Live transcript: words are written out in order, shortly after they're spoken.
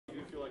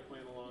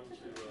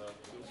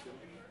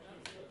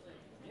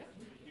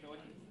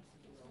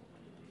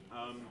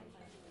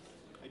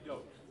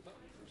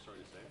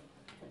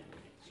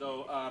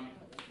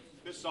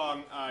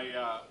song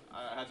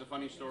has a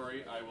funny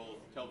story. I will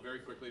tell very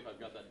quickly if I've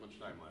got that much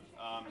time left.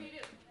 You do.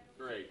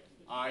 Great.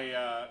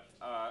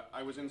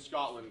 I was in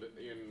Scotland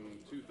in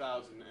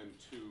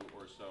 2002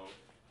 or so,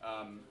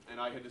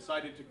 and I had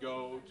decided to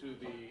go to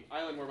the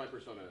island where my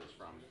persona is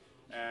from,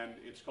 and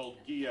it's called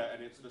Gia,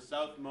 and it's the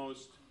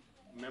southmost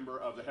member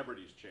of the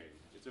Hebrides chain.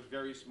 It's a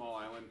very small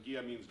island.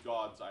 Gia means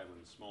God's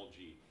island, small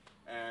g,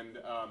 and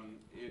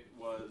it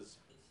was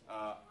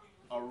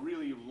a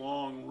really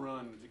long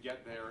run to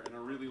get there and a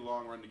really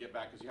long run to get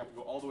back, because you have to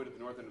go all the way to the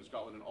north end of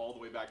Scotland and all the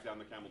way back down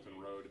the Campbellton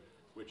Road,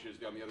 which is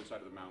on the other side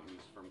of the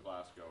mountains from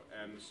Glasgow.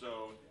 And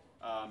so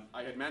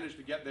I had managed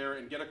to get there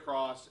and get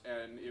across,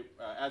 and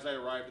as I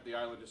arrived at the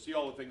island to see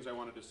all the things I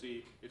wanted to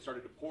see, it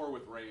started to pour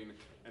with rain.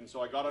 And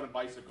so I got on a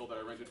bicycle that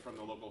I rented from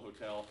the local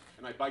hotel,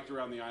 and I biked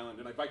around the island,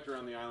 and I biked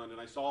around the island,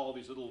 and I saw all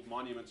these little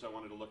monuments I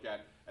wanted to look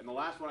at. And the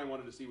last one I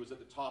wanted to see was at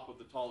the top of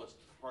the tallest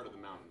part of the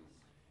mountain.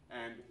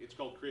 And it's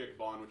called Garraed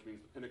Galbraith, which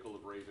means the pinnacle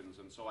of ravens.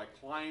 And so I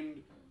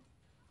climbed,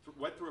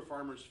 went through a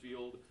farmer's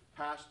field,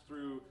 passed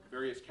through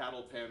various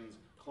cattle pens,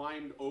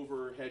 climbed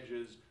over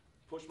hedges,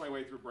 pushed my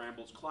way through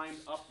brambles, climbed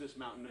up this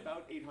mountain,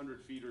 about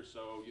 800 feet or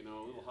so, you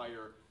know, a little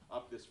higher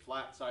up this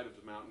flat side of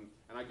the mountain.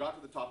 And I got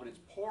to the top, and it's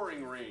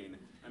pouring rain.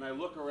 And I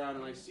look around,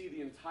 and I see the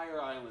entire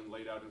island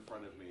laid out in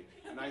front of me.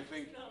 And I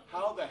think,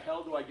 how the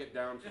hell do I get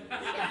down from here?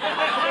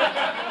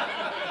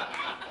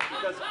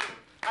 Because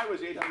I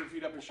was 800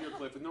 feet up a sheer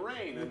cliff in the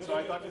rain, and so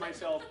I thought to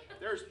myself,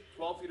 there's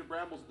 12 feet of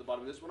brambles at the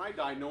bottom of this. When I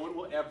die, no one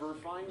will ever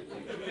find me.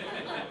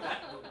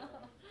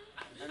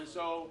 And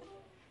so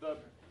the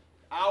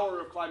hour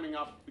of climbing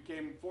up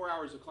became 4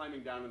 hours of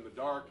climbing down in the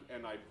dark,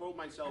 and I pulled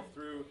myself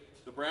through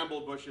the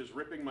bramble bushes,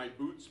 ripping my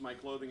boots, my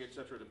clothing,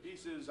 etc. to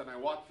pieces, and I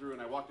walked through,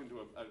 and I walked into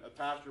a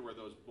pasture where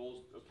those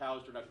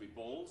cows turned out to be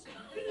bulls,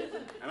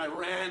 and I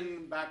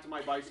ran back to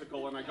my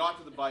bicycle, and I got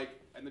to the bike,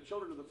 and the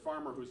children of the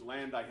farmer whose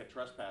land I had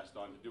trespassed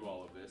on to do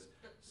all of this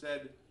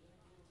said,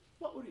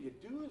 "What were you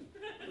doing?"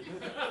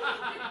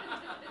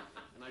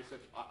 And I said,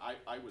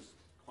 I was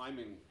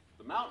climbing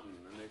the mountain,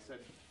 and they said,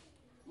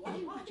 "Why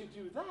would you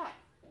do that?"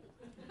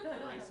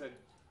 And I said,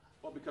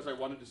 "Well, because I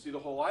wanted to see the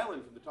whole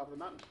island from the top of the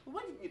mountain." "Well,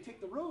 why didn't you take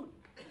the road?"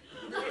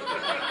 And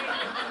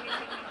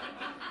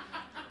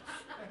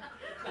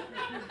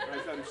I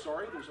said, "I'm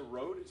sorry, there's a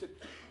road?" He said,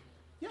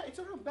 "Yeah, it's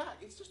around back.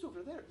 It's just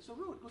over there. There's a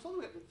road. It goes all the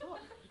way up to the top."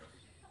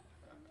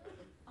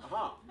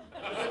 Uh-huh.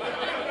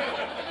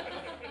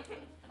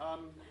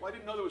 Well, I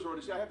didn't know there was a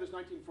road. See, I have this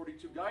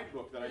 1942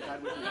 guidebook that I've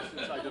had with me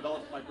since I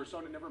developed my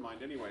persona. Never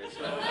mind, anyway.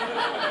 So,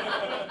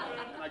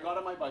 and I got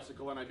on my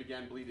bicycle, and I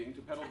began bleeding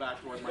to pedal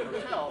back toward my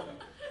hotel.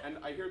 And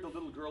I heard the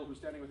little girl who's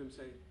standing with him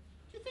say,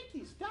 "Do you think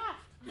he's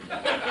daft?"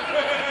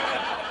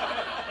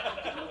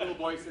 And the little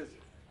boy says,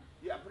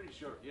 "Yeah, I'm pretty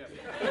sure, yeah."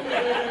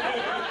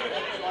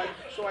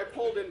 So I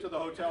pulled into the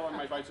hotel on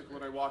my bicycle,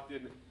 and I walked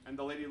in, and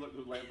the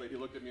landlady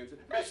looked at me and said,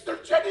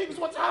 "Mr. Jennings,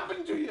 what's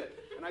happened to you?"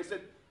 And I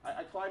said,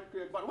 I climbed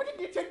Garraed Galbraith. "Why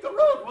didn't you take the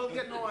road?" "Well,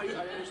 yeah, no, I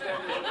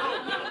understand there's a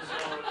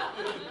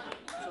road."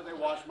 So they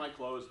washed my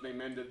clothes, and they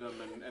mended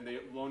them, and they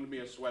loaned me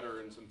a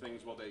sweater and some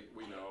things. Well,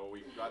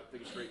 we got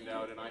things straightened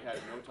out, and I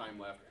had no time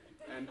left.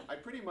 And I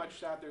pretty much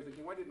sat there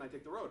thinking, why didn't I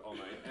take the road all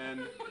night?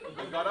 And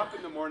I got up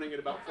in the morning at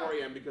about 4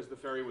 a.m. because the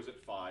ferry was at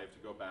 5 to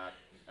go back.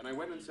 And I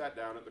went and sat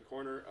down at the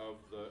corner of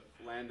the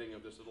landing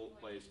of this little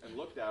place and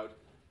looked out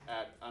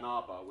at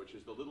Anaba, which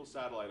is the little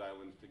satellite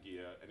island to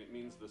Gia, and it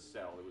means the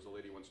cell. There was a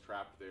lady once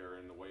trapped there,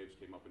 and the waves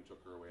came up and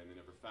took her away, and they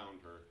never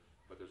found her.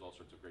 But there's all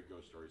sorts of great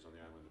ghost stories on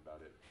the island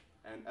about it.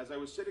 And as I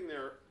was sitting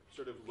there,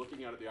 sort of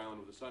looking out at the island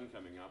with the sun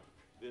coming up,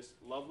 this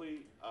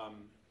lovely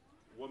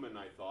woman,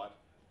 I thought,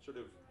 sort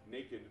of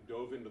naked,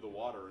 dove into the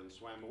water and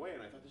swam away,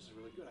 and I thought, this is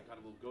really good. I got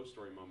a little ghost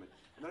story moment.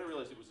 And then I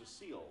realized it was a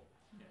seal.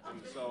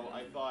 And so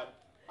I thought,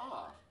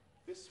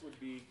 this would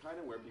be kind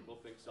of where people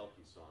think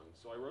Selkie songs.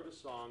 So I wrote a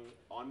song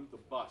on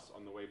the bus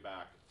on the way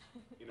back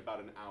in about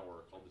an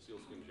hour called the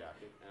Sealskin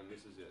Jacket, and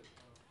this is it.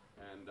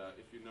 And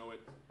if you know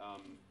it,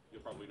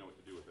 you'll probably know what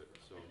to do with it.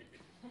 So,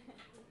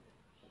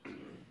 I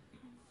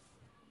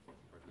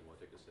want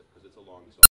to take a sip because it's a long song.